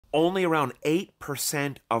Only around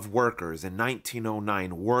 8% of workers in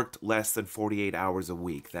 1909 worked less than 48 hours a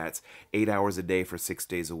week. That's 8 hours a day for 6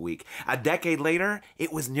 days a week. A decade later,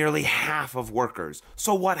 it was nearly half of workers.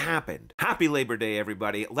 So what happened? Happy Labor Day,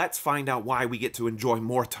 everybody. Let's find out why we get to enjoy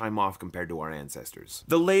more time off compared to our ancestors.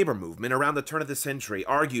 The labor movement around the turn of the century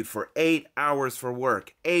argued for 8 hours for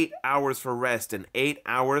work, 8 hours for rest, and 8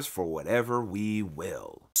 hours for whatever we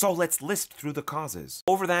will. So let's list through the causes.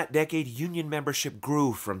 Over that decade, union membership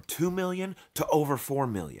grew from 2 million to over 4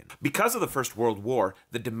 million. Because of the First World War,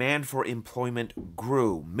 the demand for employment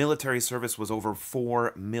grew. Military service was over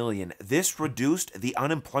 4 million. This reduced the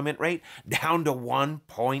unemployment rate down to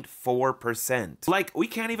 1.4%. Like, we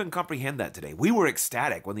can't even comprehend that today. We were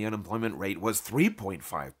ecstatic when the unemployment rate was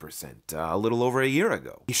 3.5%, a little over a year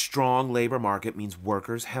ago. A strong labor market means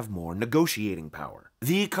workers have more negotiating power.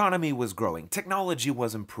 The economy was growing. Technology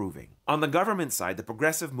was improving. On the government side, the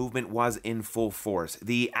progressive movement was in full force.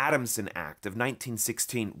 The Adamson Act of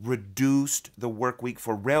 1916 reduced the work week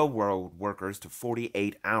for railroad workers to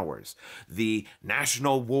 48 hours. The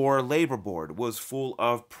National War Labor Board was full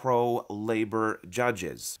of pro-labor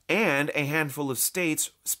judges. And a handful of states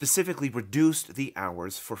specifically reduced the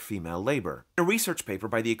hours for female labor. In a research paper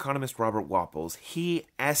by the economist Robert Wapples, he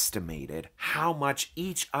estimated how much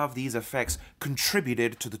each of these effects contributed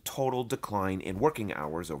to the total decline in working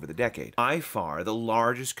hours over the decade. By far, the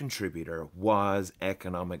largest contributor was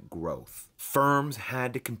economic growth. Firms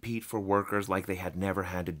had to compete for workers like they had never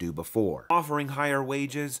had to do before, offering higher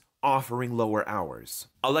wages, offering lower hours.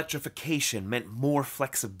 Electrification meant more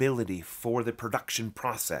flexibility for the production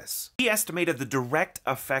process. He estimated the direct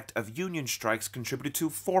effect of union strikes contributed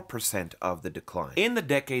to 4% of the decline. In the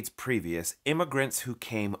decades previous, immigrants who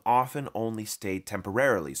came often only stayed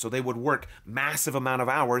temporarily, so they would work massive amount of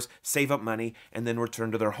hours, save up money, and then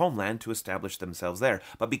return to their homeland to establish themselves there.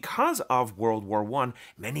 But because of World War I,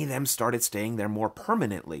 many of them started staying there more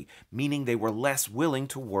permanently, meaning they were less willing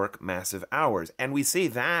to work massive hours. And we see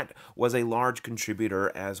that was a large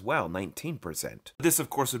contributor as well, 19%. This, of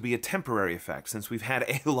course, would be a temporary effect since we've had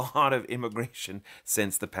a lot of immigration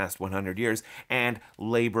since the past 100 years, and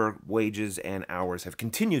labor wages and hours have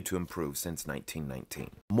continued to improve since 1919.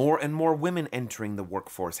 More and more women entering the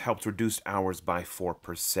workforce helped reduce hours by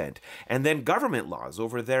 4%. And then government laws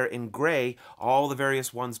over there in gray, all the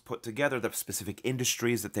various ones put together, the specific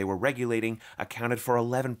industries that they were regulating, accounted for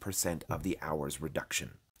 11% of the hours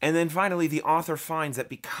reduction. And then finally, the author finds that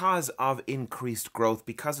because of increased growth,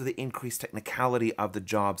 because of the increased technicality of the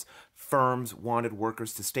jobs, firms wanted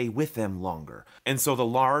workers to stay with them longer. And so the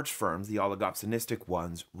large firms, the oligopsonistic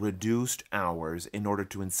ones, reduced hours in order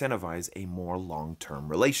to incentivize a more long-term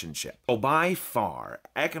relationship. So by far,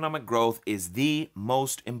 economic growth is the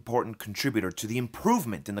most important contributor to the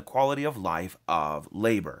improvement in the quality of life of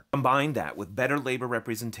labor. Combine that with better labor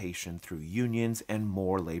representation through unions and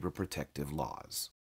more labor protective laws.